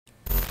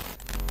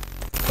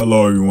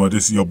Hello everyone,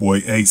 this is your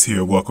boy Ace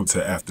here. Welcome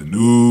to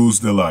Afternoon's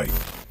Delight.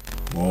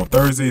 Well, on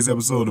Thursday's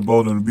episode of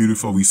Bold and the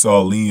Beautiful, we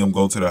saw Liam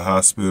go to the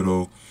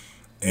hospital,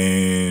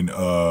 and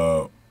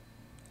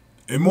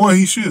more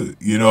he should.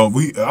 You know,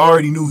 we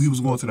already knew he was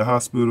going to the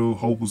hospital.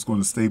 Hope was going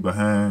to stay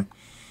behind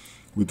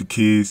with the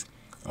kids.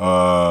 You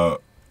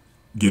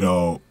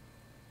know,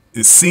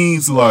 it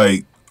seems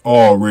like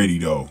already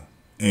though,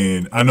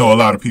 and I know a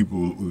lot of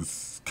people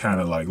was kind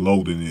of like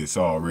loading this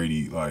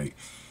already, like.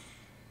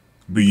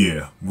 But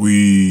yeah,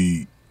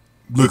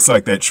 looks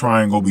like that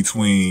triangle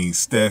between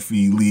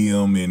Steffy,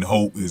 Liam, and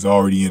Hope is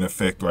already in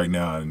effect right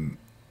now, and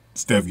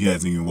Steffy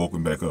hasn't even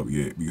woken back up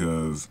yet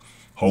because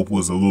Hope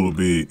was a little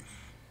bit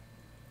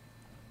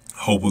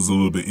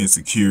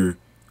insecure,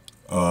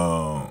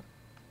 and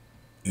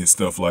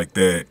stuff like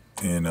that,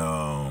 and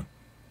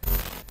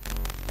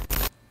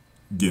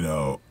you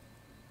know,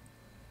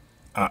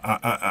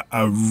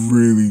 I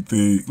really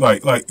think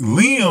like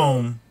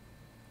Liam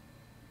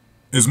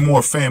is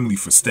more family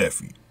for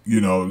Steffy.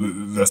 You know,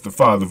 that's the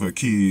father of her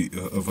kid,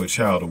 of her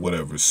child or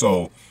whatever.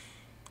 So,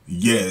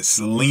 yes,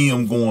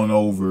 Liam going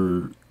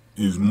over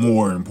is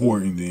more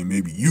important than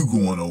maybe you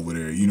going over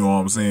there. You know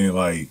what I'm saying?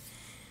 Like,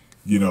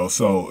 you know,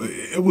 so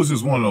it was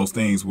just one of those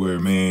things where,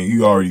 man,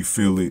 you already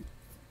feel it.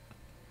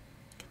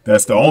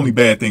 That's the only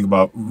bad thing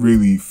about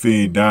really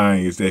Finn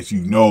dying is that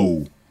you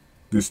know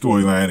this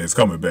storyline is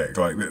coming back.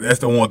 Like, that's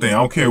the one thing. I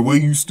don't care where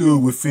you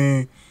stood with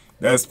Finn.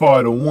 That's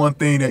part of the one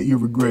thing that you're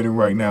regretting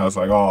right now. It's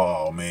like,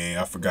 oh man,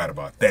 I forgot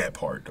about that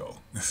part though.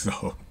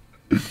 So,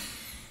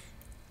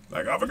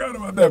 like, I forgot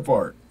about that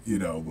part, you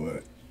know.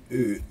 But,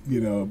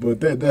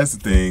 that's the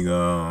thing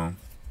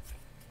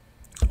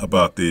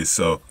about this.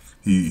 So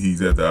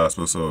he's at the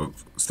hospital. So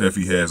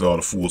Steffy has all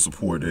the full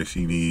support that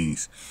she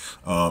needs.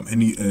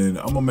 And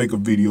I'm gonna make a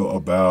video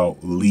about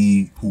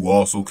Lee, who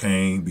also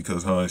came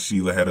because her and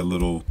Sheila had a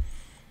little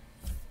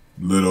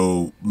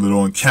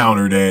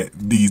encounter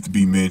that needs to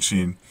be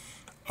mentioned.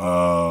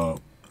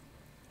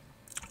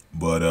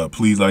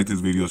 Please like this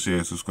video,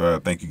 share,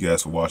 subscribe. Thank you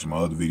guys for watching my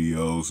other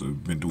videos.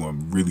 I've been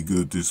doing really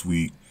good this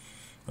week.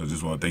 I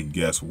just want to thank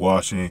you guys for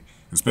watching,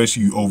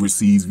 especially you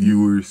overseas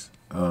viewers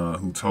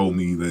who told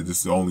me that this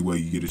is the only way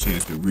you get a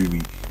chance to really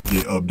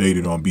get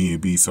updated on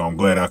B&B. So I'm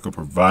glad I could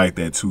provide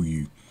that to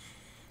you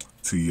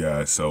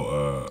guys.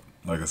 So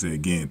like I said,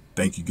 again,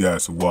 thank you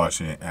guys for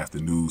watching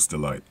Afternoon's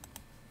Delight.